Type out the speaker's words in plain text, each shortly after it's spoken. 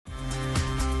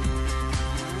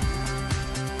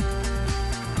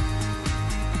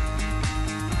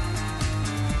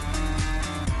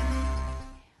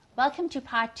Welcome to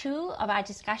part 2 of our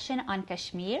discussion on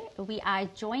Kashmir. We are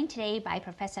joined today by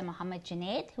Professor Mohammad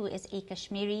Junaid, who is a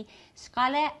Kashmiri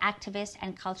scholar, activist,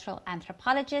 and cultural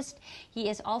anthropologist. He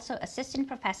is also assistant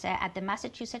professor at the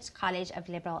Massachusetts College of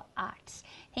Liberal Arts.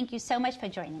 Thank you so much for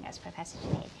joining us, Professor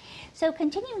Junaid. So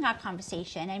continuing our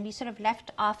conversation, and we sort of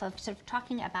left off of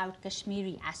talking about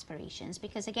Kashmiri aspirations,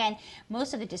 because again,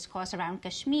 most of the discourse around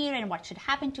Kashmir and what should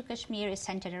happen to Kashmir is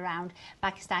centered around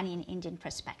Pakistani and Indian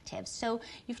perspectives. So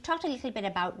you've talked a little bit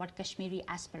about what Kashmiri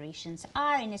aspirations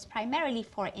are, and it's primarily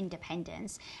for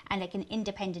independence and like an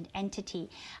independent entity.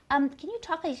 Can you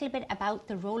talk a little bit about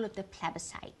the role of the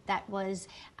plebiscite that was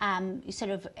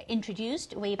sort of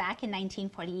introduced way back in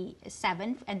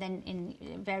 1947 and then in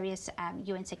various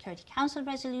UN Security Council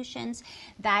resolutions,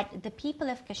 that the people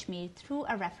of Kashmir through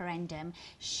a referendum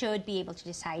should be able to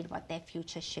decide what their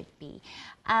future should be.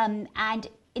 And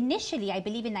initially, I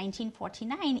believe in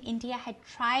 1949, India had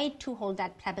tried to hold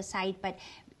that plebiscite, but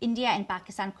India and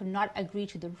Pakistan could not agree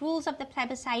to the rules of the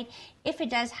plebiscite. If it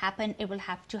does happen, it will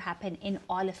have to happen in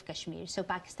all of Kashmir. So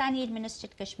Pakistani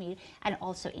administered Kashmir and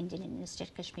also Indian administered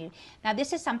Kashmir. Now,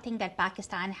 this is something that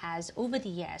Pakistan has over the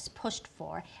years pushed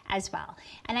for as well.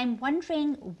 And I'm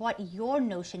wondering what your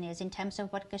notion is in terms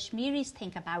of what Kashmiris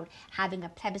think about having a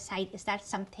plebiscite. Is that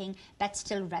something that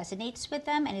still resonates with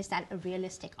them, and is that a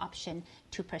realistic option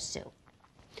to pursue?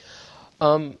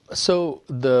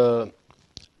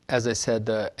 As I said,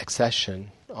 the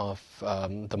accession of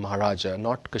the Maharaja,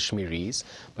 not Kashmiris,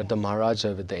 but the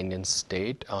Maharaja with the Indian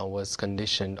state was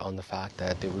conditioned on the fact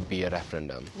that there would be a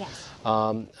referendum. Yes.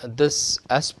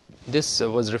 This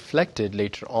was reflected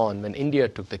later on when India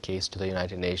took the case to the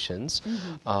United Nations,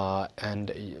 and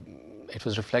it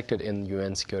was reflected in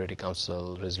UN Security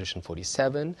Council Resolution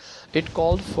 47. It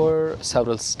called for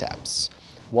several steps.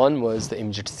 One was the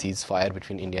immediate ceasefire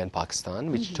between India and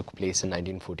Pakistan, which took place in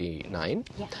 1949.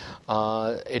 Yeah.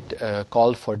 It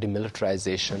called for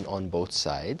demilitarization on both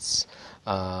sides.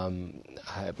 On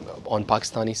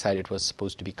Pakistani side, it was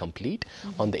supposed to be complete.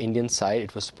 On the Indian side,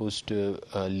 it was supposed to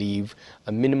leave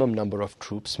a minimum number of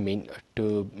troops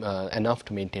enough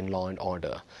to maintain law and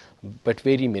order, but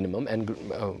very minimum, and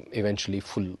eventually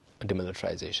full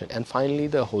demilitarization. And finally,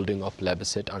 the holding of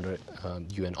plebiscite under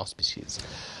UN auspices.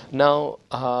 Now,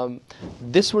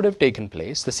 this would have taken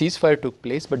place. The ceasefire took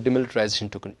place, but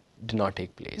demilitarization did not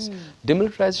take place.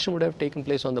 Demilitarization would have taken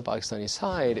place on the Pakistani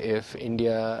side if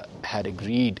India had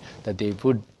agreed that they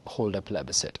would hold a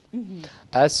plebiscite.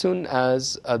 As soon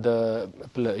as the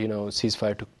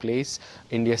ceasefire took place,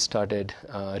 India started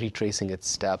retracing its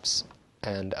steps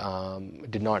and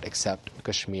did not accept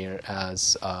Kashmir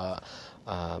as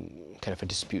kind of a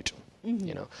dispute.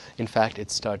 In fact, it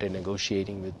started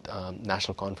negotiating with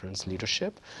National Conference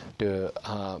leadership to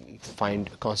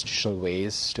find constitutional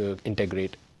ways to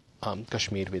integrate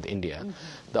Kashmir with India.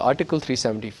 The Article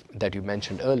 370 that you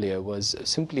mentioned earlier was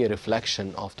simply a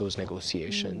reflection of those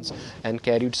negotiations and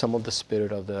carried some of the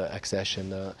spirit of the accession,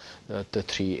 the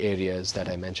three areas that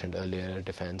I mentioned earlier: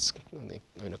 defense,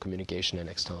 communication, and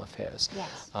external affairs.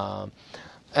 Yes.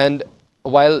 And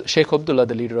while Sheikh Abdullah,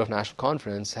 the leader of National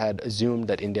Conference, had assumed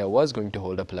that India was going to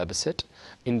hold a plebiscite,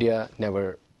 India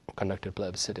never conducted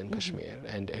plebiscite in Kashmir,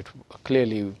 and it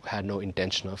clearly had no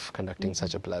intention of conducting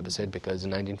such a plebiscite, because in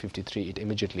 1953 it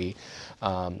immediately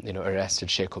arrested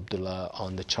Sheikh Abdullah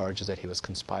on the charges that he was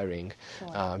conspiring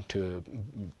to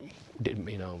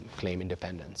claim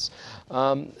independence.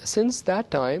 Since that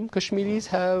time, Kashmiris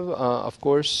have of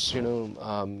course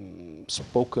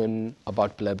spoken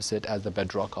about plebiscite as the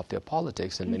bedrock of their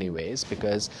politics in many ways,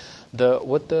 because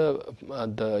what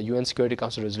the UN Security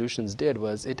Council resolutions did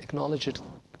was it acknowledged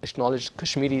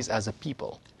Kashmiris as a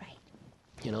people.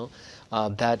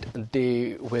 That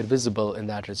they were visible in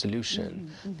that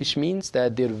resolution, which means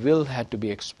that their will had to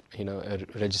be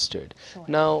registered.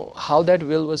 Now, how that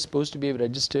will was supposed to be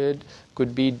registered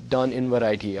could be done in a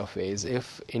variety of ways.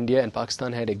 If India and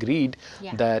Pakistan had agreed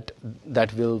that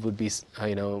that will would be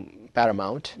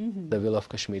paramount, the will of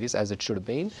Kashmiris, as it should have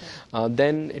been,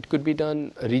 then it could be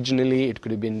done regionally, it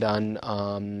could have been done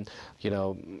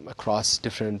across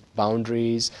different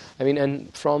boundaries.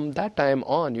 And from that time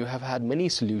on, you have had many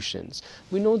solutions.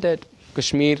 We know that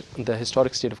Kashmir, the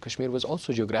historic state of Kashmir, was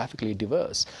also geographically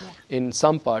diverse. In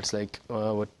some parts, like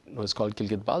what was called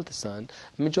Gilgit-Baltistan,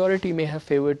 majority may have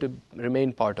favored to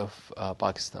remain part of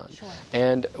Pakistan.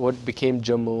 And what became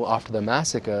Jammu after the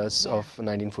massacres of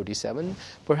 1947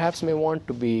 perhaps may want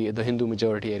to be, the Hindu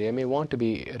majority area may want to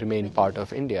remain part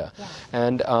of India.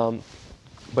 And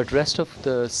but rest of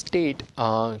the state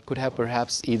could have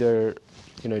perhaps either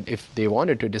if they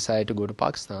wanted to decide to go to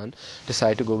Pakistan,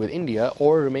 decide to go with India,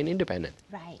 or remain independent.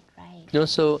 Right.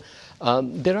 So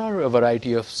There are a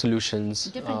variety of solutions.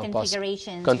 Different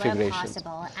configurations where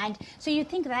possible. And so you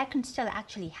think that can still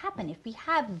actually happen if we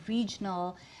have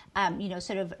regional,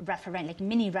 sort of like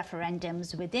mini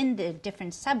referendums within the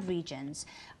different sub-regions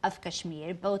of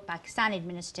Kashmir, both Pakistan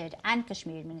administered and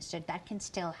Kashmir administered, that can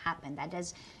still happen. That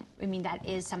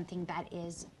is something that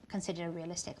is considered a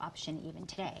realistic option even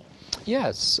today.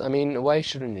 Yes, I mean, why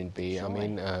shouldn't it be? Sure. I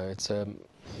mean, it's a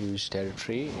huge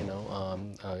territory,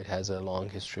 it has a long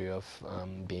history of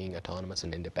being autonomous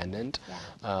and independent.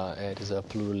 Yeah. It is a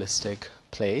pluralistic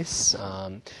place,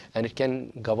 and it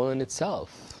can govern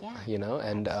itself, Yeah.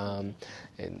 and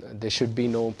there should be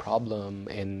no problem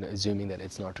in assuming that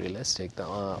it's not realistic.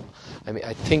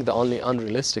 I think the only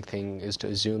unrealistic thing is to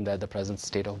assume that the present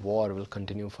state of war will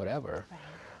continue forever. Right.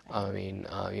 I mean,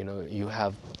 you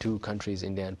have two countries,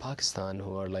 India and Pakistan,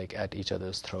 who are like at each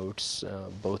other's throats,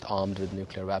 both armed with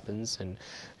nuclear weapons. And,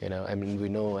 we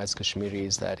know as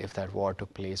Kashmiris that if that war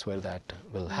took place, where that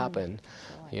will happen,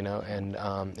 and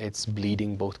it's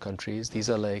bleeding both countries. These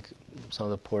are like some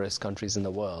of the poorest countries in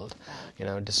the world,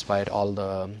 despite all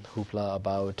the hoopla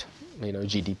about,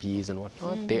 GDPs and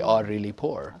whatnot, they are really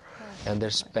poor. And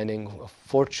they're spending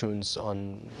fortunes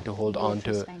to hold on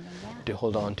to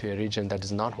a region that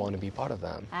does not want to be part of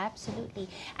them. Absolutely.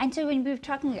 And so when we're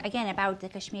talking again about the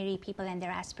Kashmiri people and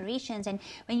their aspirations, and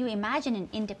when you imagine an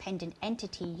independent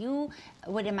entity, you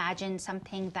would imagine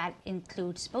something that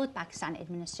includes both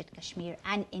Pakistan-administered Kashmir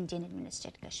and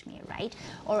Indian-administered Kashmir, right?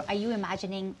 Or are you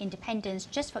imagining independence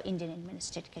just for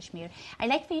Indian-administered Kashmir? I'd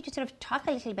like for you to sort of talk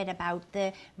a little bit about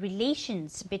the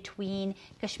relations between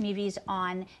Kashmiris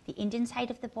on the Indian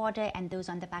side of the border and those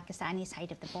on the Pakistani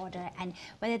side of the border, and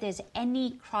whether there's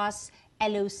any cross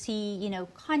LOC,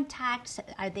 contacts.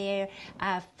 Are there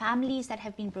families that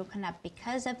have been broken up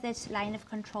because of this line of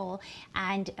control?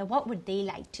 And what would they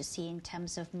like to see in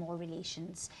terms of more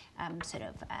relations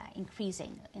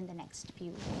increasing in the next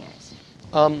few years?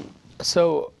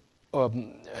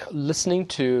 Listening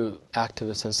to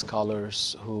activists and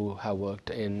scholars who have worked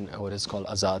in what is called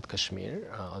Azad Kashmir,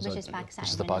 which is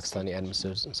the Pakistani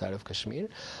administered side of Kashmir,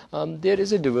 there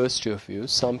is a diversity of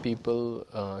views. Some people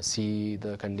see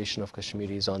the condition of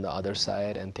Kashmiris on the other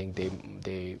side and think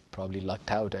they probably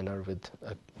lucked out and are with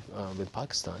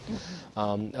Pakistan.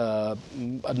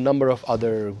 Mm-hmm. A number of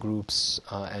other groups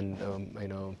and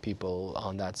people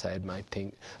on that side might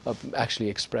think actually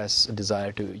express a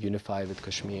desire to unify with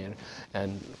Kashmir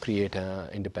and create an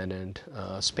independent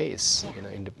space,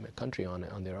 country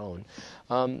on their own.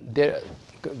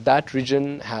 That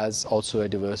region has also a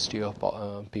diversity of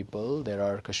people. There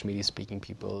are Kashmiri-speaking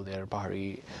people, there are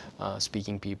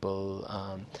Bahari-speaking people,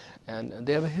 and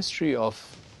they have a history of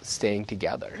staying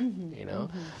together,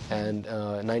 And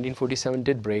 1947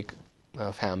 did break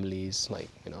families. Like,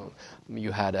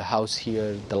 you had a house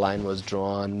here, the line was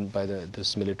drawn by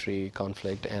this military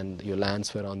conflict, and your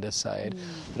lands were on this side.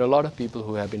 There are a lot of people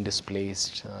who have been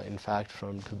displaced. In fact,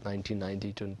 from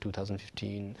 1990 to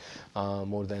 2015,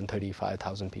 more than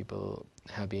 35,000 people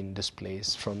have been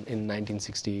displaced. In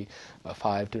 1965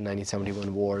 to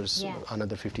 1971 wars,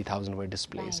 another 50,000 were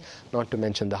displaced. Right. Not to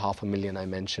mention the 500,000 I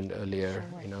mentioned earlier,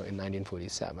 in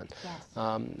 1947.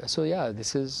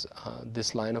 Yes.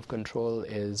 This line of control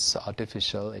is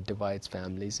artificial. It divides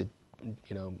families. It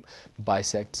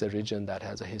bisects a region that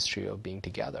has a history of being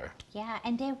together. Yeah,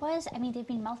 and there have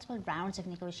been multiple rounds of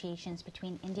negotiations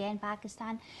between India and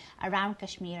Pakistan around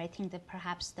Kashmir. I think that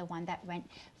perhaps the one that went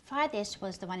farthest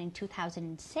was the one in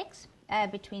 2006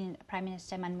 between Prime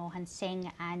Minister Manmohan Singh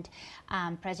and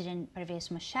President Pervez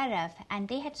Musharraf, and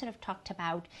they had sort of talked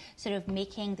about sort of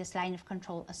making this line of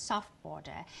control a soft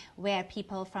border, where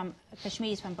people from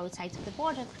Kashmiris from both sides of the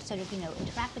border could sort of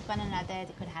interact with one another.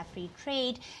 They could have free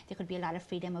trade. There could be a lot of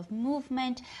freedom of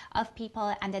movement of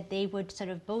people, and that they would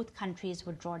both countries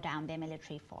would draw down their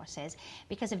military forces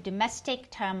because of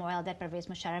domestic turmoil that Pervez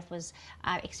Musharraf was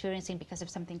experiencing because of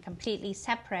something completely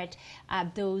separate.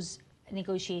 Those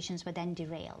negotiations were then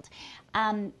derailed.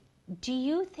 Do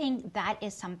you think that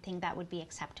is something that would be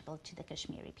acceptable to the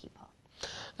Kashmiri people?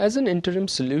 As an interim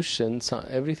solution,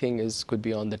 everything could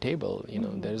be on the table.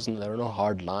 There are no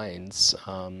hard lines.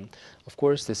 Of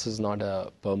course, this is not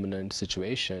a permanent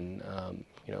situation.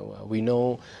 We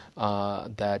know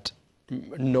that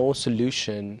no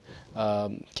solution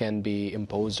can be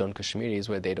imposed on Kashmiris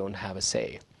where they don't have a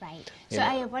say. Right. So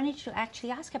I wanted to actually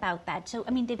ask about that. So,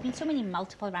 there have been so many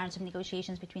multiple rounds of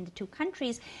negotiations between the two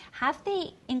countries. Have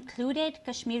they included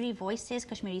Kashmiri voices,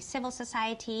 Kashmiri civil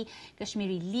society,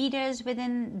 Kashmiri leaders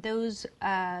within those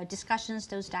discussions,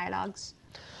 those dialogues?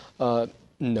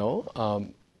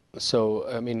 No. So,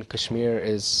 I mean, Kashmir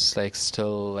is like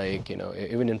still like,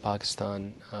 even in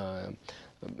Pakistan,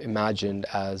 imagined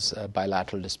as a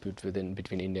bilateral dispute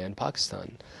between India and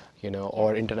Pakistan,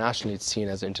 or internationally it's seen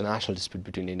as an international dispute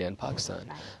between India and Pakistan.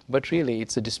 Right. But really,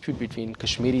 it's a dispute between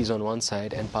Kashmiris on one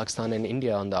side and Pakistan and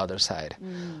India on the other side.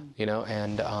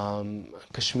 And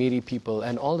Kashmiri people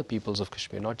and all the peoples of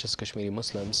Kashmir, not just Kashmiri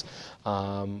Muslims,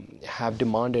 have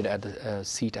demanded a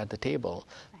seat at the table.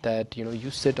 That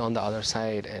you sit on the other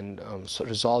side and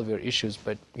resolve your issues,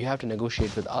 but you have to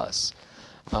negotiate with us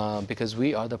because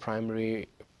we are the primary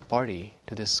party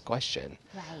to this question.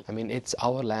 Right. I mean, it's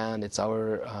our land, it's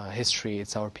our history,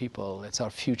 it's our people, it's our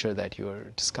future that you're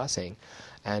discussing,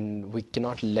 and we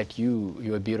cannot let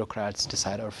your bureaucrats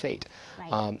decide our fate.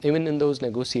 Right. Even in those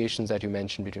negotiations that you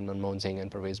mentioned between Manmohan Singh and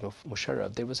Pervez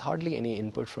Musharraf, there was hardly any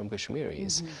input from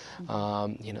Kashmiris,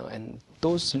 and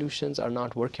those solutions are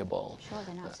not workable. Sure,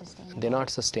 they're not sustainable. They're not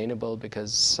sustainable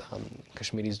because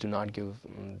Kashmiris do not give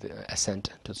the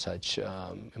assent to such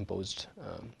imposed,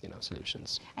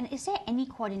 solutions. And is there any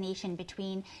coordination between,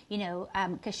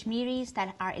 Kashmiris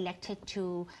that are elected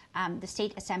to the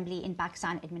state assembly in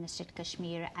Pakistan-administered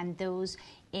Kashmir and those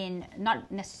in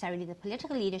not necessarily the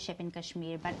political leadership in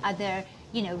Kashmir, but other,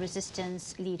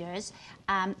 resistance leaders?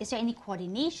 Is there any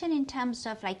coordination in terms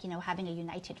of having a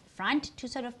united front to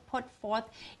sort of put forth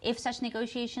if such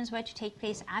negotiations were to take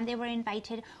place and they were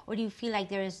invited, or do you feel like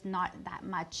there is not that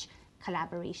much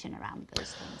collaboration around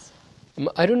those things?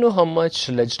 I don't know how much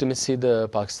legitimacy the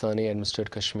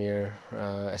Pakistani-administered Kashmir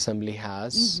assembly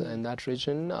has in that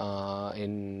region.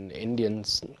 In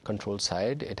Indians' controlled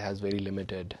side, it has very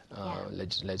limited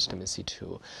legitimacy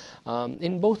too.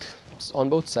 On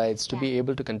both sides, to be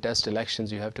able to contest elections,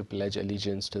 you have to pledge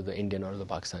allegiance to the Indian or the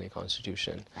Pakistani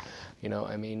constitution. Right.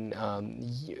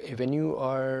 When you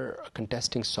are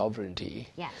contesting sovereignty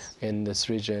in this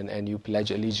region and you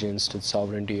pledge allegiance to the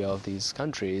sovereignty of these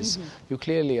countries, you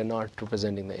clearly are not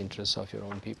representing the interests of your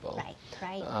own people. Right,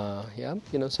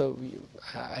 right. So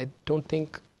I don't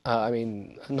think,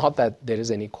 not that there is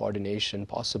any coordination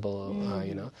possible,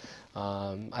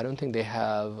 I don't think they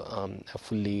have a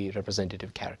fully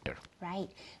representative character. Right.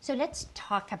 So let's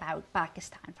talk about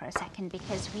Pakistan for a second,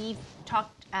 because we've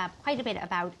talked quite a bit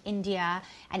about India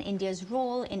and India's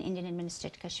role in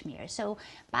Indian-administered Kashmir. So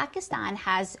Pakistan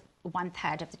has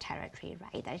 1/3 of the territory,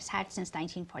 right, that it's had since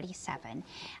 1947.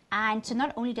 And so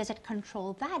not only does it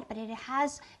control that, but it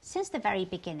has, since the very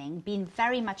beginning, been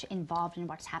very much involved in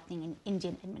what's happening in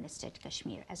Indian-administered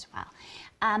Kashmir as well.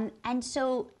 And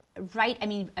so, right,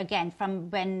 again,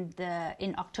 from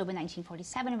in October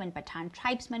 1947, when Pathan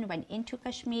tribesmen went into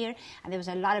Kashmir, and there was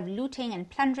a lot of looting and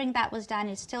plundering that was done,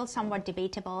 it's still somewhat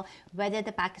debatable whether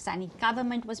the Pakistani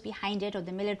government was behind it or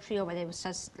the military, or whether it was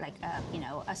just like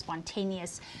a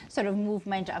spontaneous sort of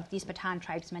movement of these Pathan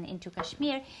tribesmen into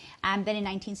Kashmir. And then in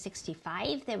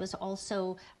 1965, there was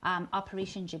also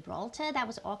Operation Gibraltar that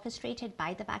was orchestrated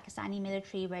by the Pakistani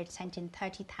military, where it sent in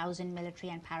 30,000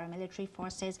 military and paramilitary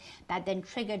forces that then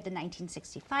triggered the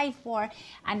 1965 war.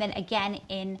 And then again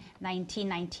in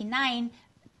 1999,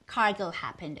 Kargil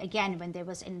happened, again when there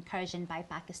was incursion by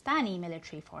Pakistani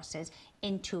military forces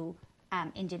into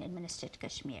Indian-administered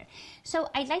Kashmir. So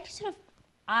I'd like to sort of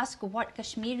ask what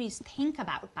Kashmiris think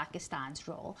about Pakistan's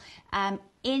role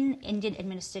in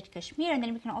Indian-administered Kashmir, and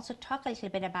then we can also talk a little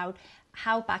bit about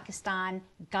how Pakistan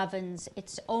governs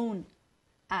its own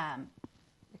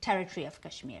territory of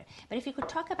Kashmir. But if you could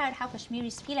talk about how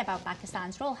Kashmiris feel about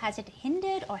Pakistan's role, has it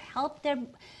hindered or helped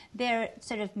their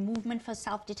sort of movement for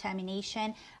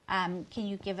self-determination? Can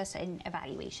you give us an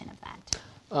evaluation of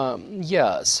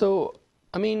that? So,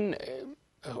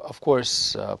 of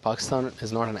course, Pakistan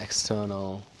is not an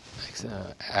external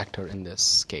actor in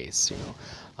this case.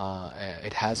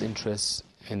 It has interests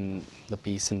in the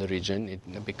peace in the region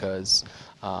because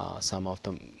some of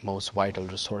the most vital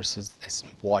resources is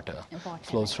water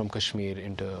flows from Kashmir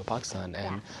into Pakistan,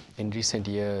 and in recent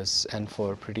years and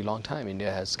for a pretty long time,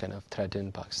 India has kind of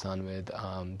threatened Pakistan with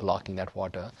blocking that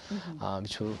water,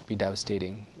 which will be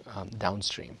devastating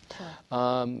downstream.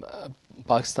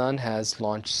 Pakistan has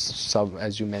launched,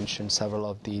 as you mentioned, several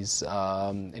of these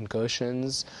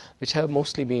incursions, which have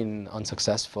mostly been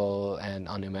unsuccessful and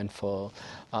uneventful.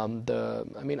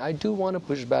 I do want to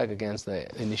push back against the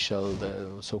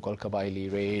so-called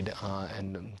Kabaili raid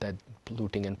and that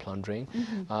looting and plundering.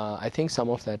 I think some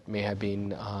of that may have been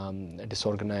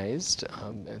disorganized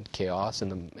and chaos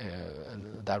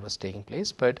that was taking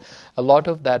place, but a lot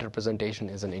of that representation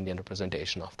is an Indian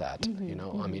representation of that.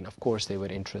 Of course, they were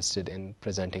interested in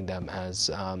presenting them as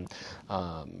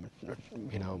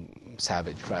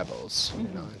savage rebels.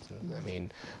 I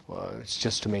mean, it's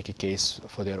just to make a case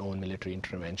for their own military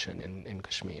intervention in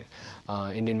Kashmir.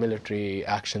 Indian military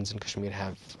actions in Kashmir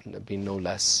have been no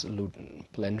less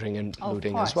plundering and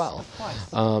looting as well.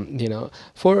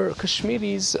 For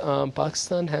Kashmiris,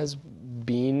 Pakistan has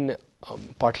been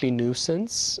partly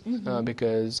nuisance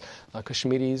because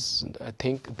Kashmiris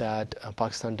think that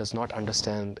Pakistan does not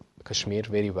understand Kashmir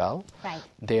very well. Right.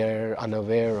 They're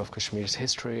unaware of Kashmir's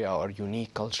history, our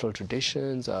unique cultural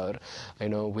traditions, or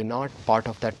we're not part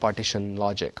of that partition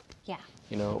logic. Yeah.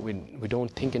 We don't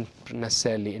think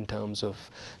necessarily in terms of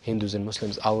Hindus and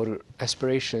Muslims. Our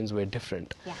aspirations were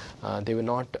different. Yeah. They were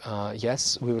not,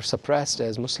 yes, we were suppressed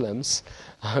as Muslims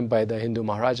by the Hindu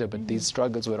Maharaja, but these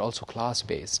struggles were also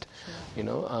class-based.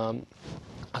 Sure.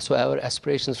 So our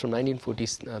aspirations from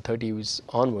 1930s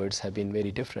onwards have been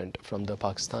very different from the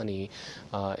Pakistani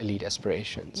elite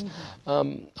aspirations.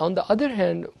 On the other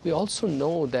hand, we also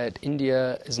know that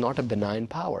India is not a benign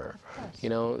power.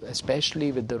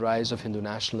 Especially with the rise of Hindu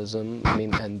nationalism. I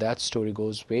mean, and that story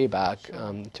goes way back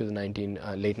to the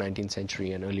late 19th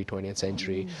century and early 20th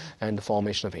century, and the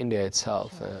formation of India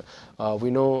itself. We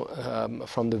know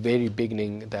from the very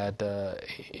beginning that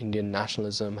Indian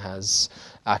nationalism has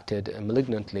acted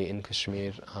malignantly in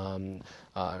Kashmir,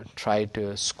 tried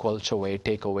to squelch away,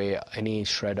 take away any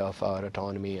shred of our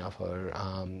autonomy, of our,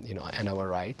 and our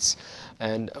rights.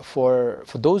 And for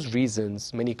those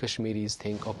reasons, many Kashmiris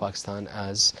think of Pakistan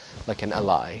as like an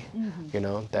ally,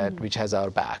 which has our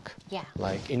back. Yeah.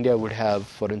 Like India would have,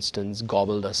 for instance,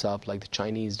 gobbled us up like the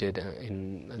Chinese did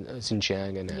in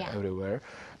Xinjiang and everywhere,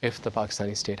 if the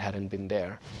Pakistani state hadn't been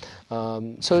there.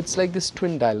 So it's like this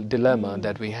twin dilemma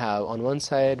that we have. On one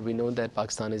side, we know that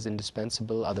Pakistan is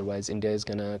indispensable, otherwise India is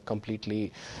going to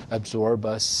completely absorb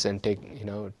us and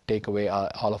take away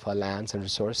all of our lands and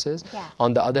resources. Yeah.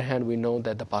 On the other hand, we know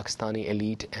that the Pakistani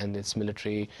elite and its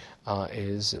military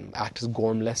acts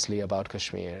gormlessly about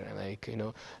Kashmir.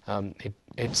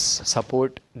 Its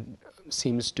support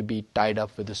seems to be tied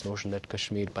up with this notion that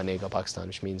Kashmir banega Pakistan,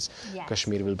 which means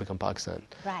Kashmir will become Pakistan.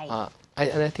 Right.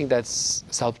 And I think that's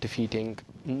self-defeating.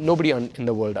 Nobody in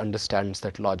the world understands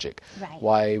that logic. Right.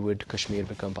 Why would Kashmir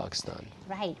become Pakistan?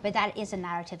 Right, but that is a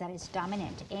narrative that is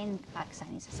dominant in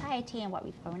Pakistani society and what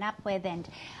we've grown up with, and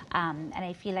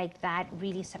I feel like that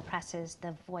really suppresses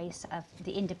the voice of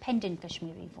the independent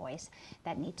Kashmiri voice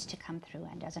that needs to come through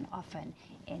and doesn't often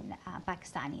in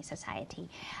Pakistani society.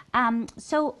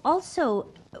 So also,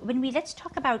 let's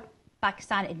talk about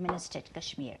Pakistan-administered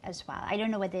Kashmir as well. I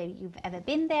don't know whether you've ever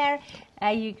been there.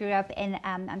 You grew up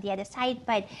on the other side,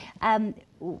 but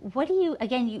what do you?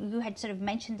 Again, you had sort of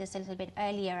mentioned this a little bit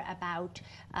earlier about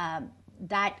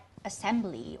that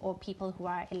assembly or people who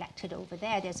are elected over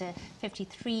there. There's a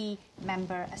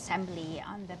 53-member assembly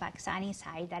on the Pakistani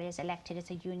side that is elected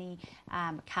as a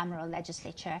unicameral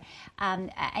legislature,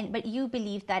 but you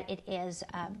believe that it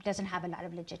doesn't have a lot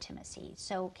of legitimacy.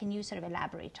 So can you sort of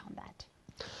elaborate on that?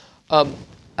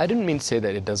 I didn't mean to say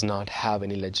that it does not have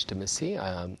any legitimacy,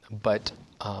 but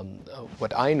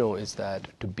what I know is that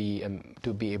to be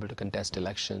able to contest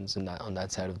elections on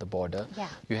that side of the border,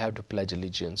 you have to pledge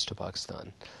allegiance to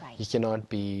Pakistan. Right. You cannot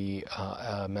be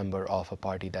a member of a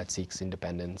party that seeks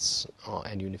independence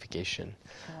and unification.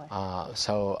 Sure.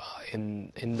 So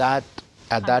in that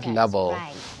at that level,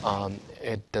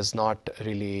 it does not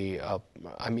really.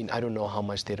 I don't know how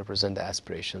much they represent the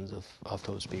aspirations of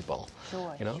those people.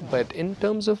 Sure, But in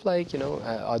terms of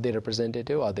are they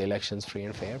representative? Are the elections free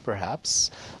and fair?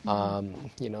 Perhaps. In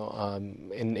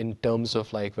terms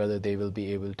of whether they will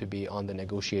be able to be on the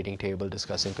negotiating table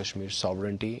discussing Kashmir's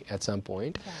sovereignty at some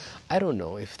point, I don't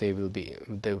know if they will be.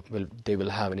 They will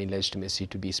have any legitimacy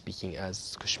to be speaking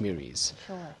as Kashmiris.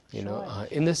 Sure.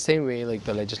 In the same way, like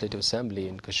the Legislative Assembly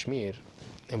in Kashmir,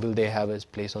 will they have a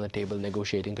place on the table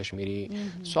negotiating Kashmiri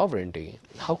sovereignty?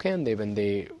 How can they when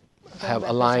they have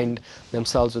aligned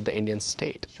themselves with the Indian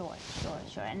state? Sure.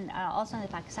 And also on the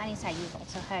Pakistani side, you've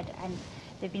also heard, and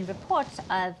there have been reports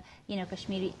of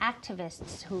Kashmiri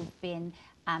activists who've been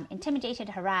intimidated,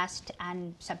 harassed,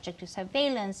 and subject to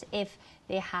surveillance if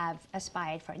they have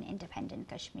aspired for an independent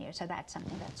Kashmir. So that's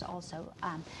something that's also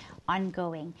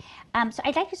ongoing. So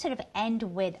I'd like to sort of end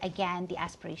with, again, the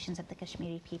aspirations of the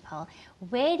Kashmiri people.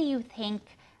 Where do you think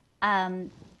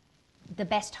the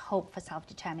best hope for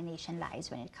self-determination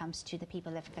lies when it comes to the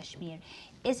people of Kashmir?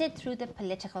 Is it through the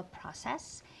political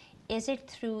process? Is it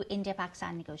through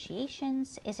India-Pakistan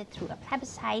negotiations? Is it through a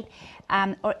plebiscite?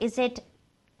 Or is it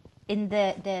in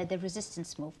the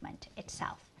resistance movement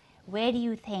itself? Where do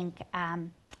you think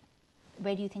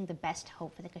the best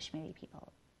hope for the Kashmiri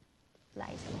people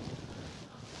lies in?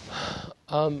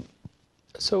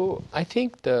 So I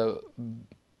think the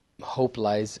hope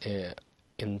lies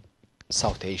in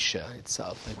South Asia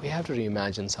itself. Like we have to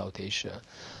reimagine South Asia.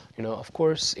 Of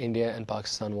course, India and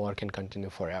Pakistan war can continue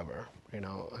forever. I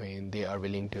mean, they are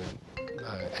willing to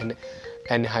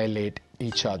annihilate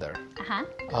each other.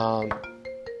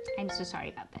 I'm so sorry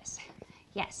about this.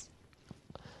 Yes.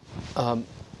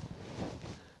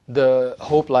 The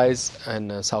hope lies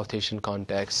in a South Asian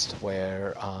context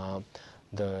where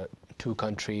the two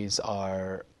countries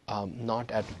are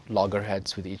not at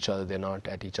loggerheads with each other. They're not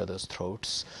at each other's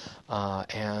throats. So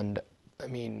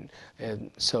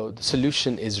the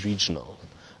solution is regional.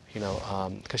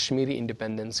 Kashmiri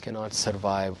independence cannot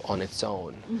survive on its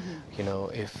own,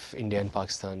 if India and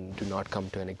Pakistan do not come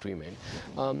to an agreement.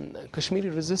 Kashmiri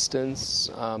resistance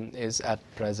is at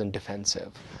present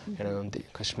defensive. The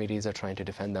Kashmiris are trying to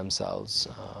defend themselves.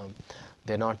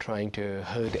 They're not trying to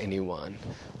hurt anyone.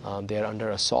 They're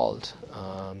under assault,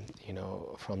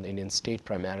 from the Indian state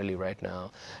primarily right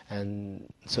now, and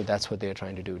so that's what they're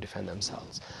trying to do, defend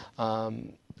themselves.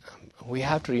 We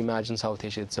have to reimagine South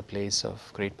Asia. It's a place of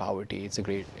great poverty. It's a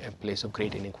place of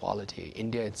great inequality.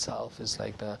 India itself is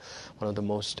like one of the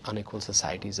most unequal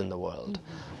societies in the world.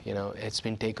 It's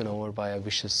been taken over by a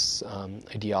vicious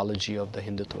ideology of the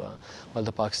Hindutva, while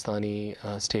the Pakistani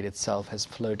state itself has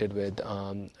flirted with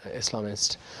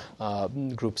Islamist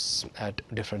groups at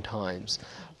different times.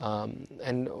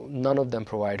 And none of them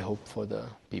provide hope for the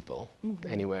people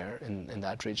anywhere in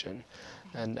that region.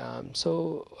 And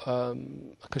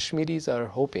Kashmiris are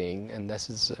hoping, and this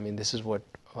is what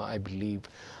I believe.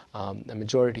 The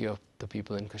majority of the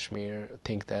people in Kashmir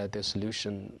think that the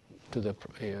solution to the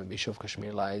issue of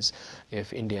Kashmir lies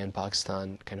if India and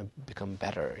Pakistan kind of become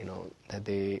better. That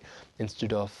they,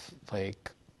 instead of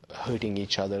like hurting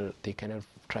each other, they kind of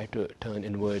try to turn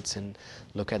inwards and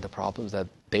look at the problems that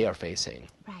they are facing.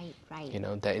 Right.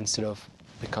 That instead of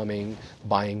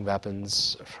buying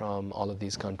weapons from all of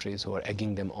these countries who are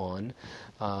egging them on,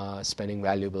 spending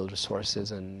valuable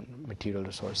resources and material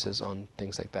resources on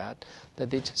things like that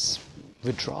they just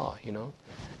withdraw.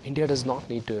 India does not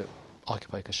need to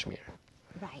occupy Kashmir.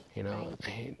 Right.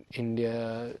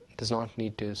 India does not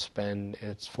need to spend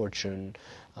its fortune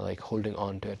like holding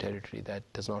on to a territory that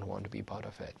does not want to be part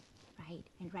of it.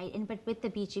 Right. But with the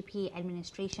BJP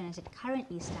administration as it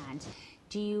currently stands,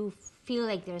 do you feel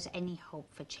like there's any hope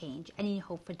for change, any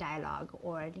hope for dialogue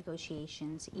or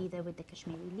negotiations, either with the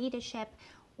Kashmiri leadership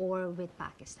or with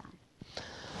Pakistan?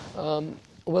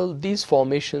 Well, these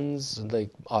formations like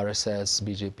RSS,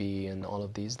 BJP, and all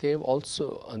of these, they've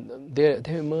also they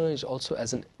emerged also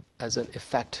as an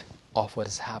effect of what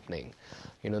is happening.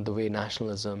 The way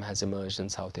nationalism has emerged in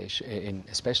South Asia,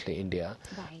 especially India,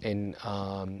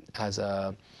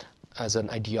 as an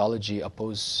ideology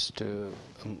opposed to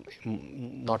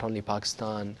not only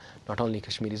Pakistan, not only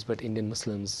Kashmiris, but Indian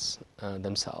Muslims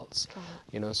themselves.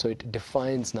 So it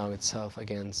defines now itself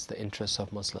against the interests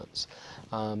of Muslims,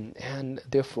 and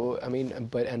therefore,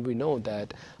 and we know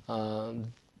that.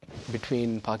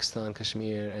 Between Pakistan,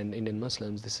 Kashmir, and Indian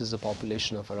Muslims, this is a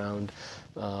population of around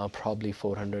probably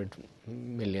 400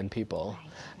 million people.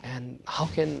 And how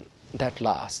can that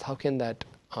last? How can that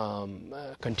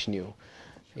continue?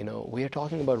 We are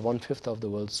talking about 1/5 of the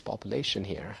world's population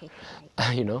here.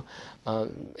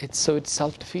 It's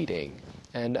self-defeating,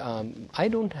 and I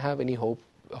don't have any hope.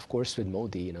 Of course, with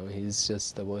Modi, he's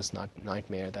just the worst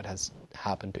nightmare that has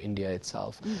happened to India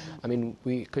itself.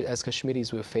 We, as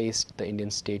Kashmiris, we've faced the Indian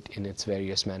state in its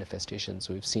various manifestations.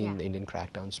 We've seen the Indian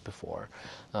crackdowns before.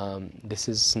 This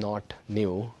is not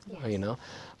new,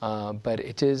 but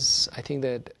it is. I think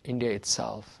that India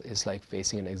itself is like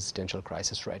facing an existential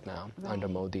crisis right now under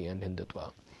Modi and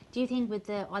Hindutva. Do you think with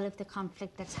all of the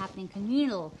conflict that's happening,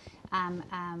 communal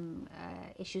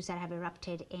issues that have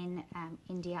erupted in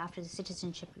India after the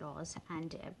citizenship laws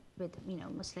and with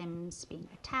Muslims being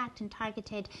attacked and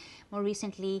targeted more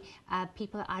recently,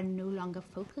 people are no longer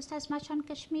focused as much on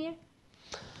Kashmir?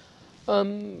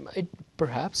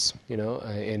 Perhaps,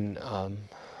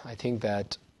 I think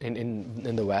that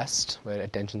in the West, where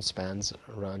attention spans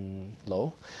run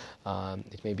low,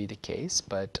 it may be the case,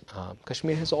 but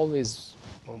Kashmir has always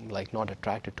not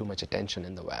attracted too much attention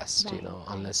in the West,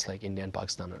 unless like India and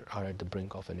Pakistan are at the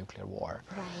brink of a nuclear war.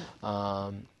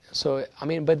 Right.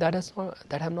 But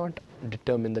that have not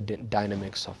determined the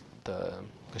dynamics of the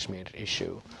Kashmir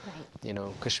issue. Right. You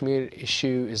know, Kashmir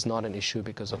issue is not an issue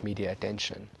because of media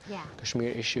attention. Yeah. Kashmir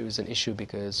issue is an issue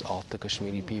because of the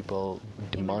Kashmiri people Human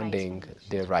rights demanding violations.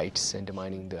 their rights and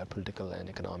demanding their political and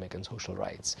economic and social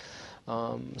rights.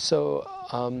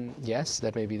 Yes,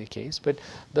 that may be the case. But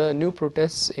the new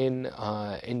protests in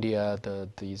India,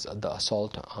 the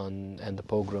assault on and the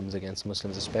pogroms against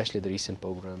Muslims, especially the recent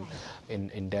pogrom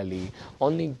in Delhi,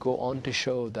 only go on to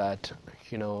show that,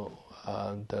 you know,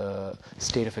 the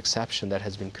state of exception that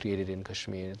has been created in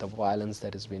Kashmir, the violence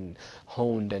that has been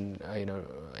honed and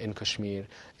in Kashmir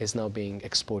is now being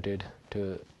exported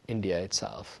to India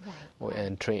itself,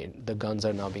 and trained. The guns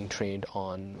are now being trained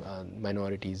on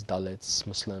minorities, Dalits,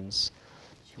 Muslims,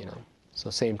 you know. So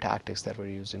same tactics that were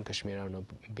used in Kashmir are now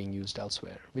being used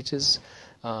elsewhere, which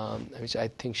I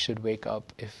think should wake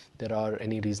up. If there are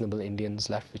any reasonable Indians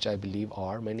left, which I believe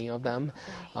are many of them,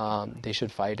 they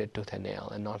should fight it tooth and nail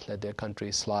and not let their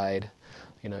country slide,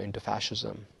 you know, into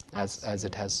fascism. As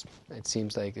it has, it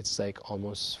seems like it's like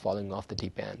almost falling off the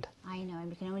deep end. I know, and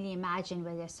we can only imagine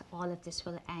where all of this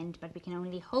will end, but we can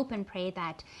only hope and pray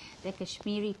that the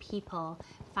Kashmiri people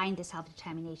find the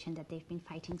self-determination that they've been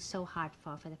fighting so hard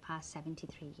for the past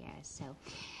 73 years. So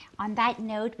on that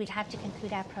note, we'll have to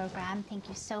conclude our program. Thank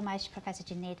you so much, Professor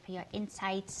Junaid, for your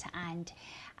insights, and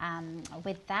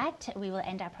with that, we will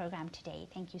end our program today.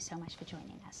 Thank you so much for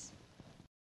joining us.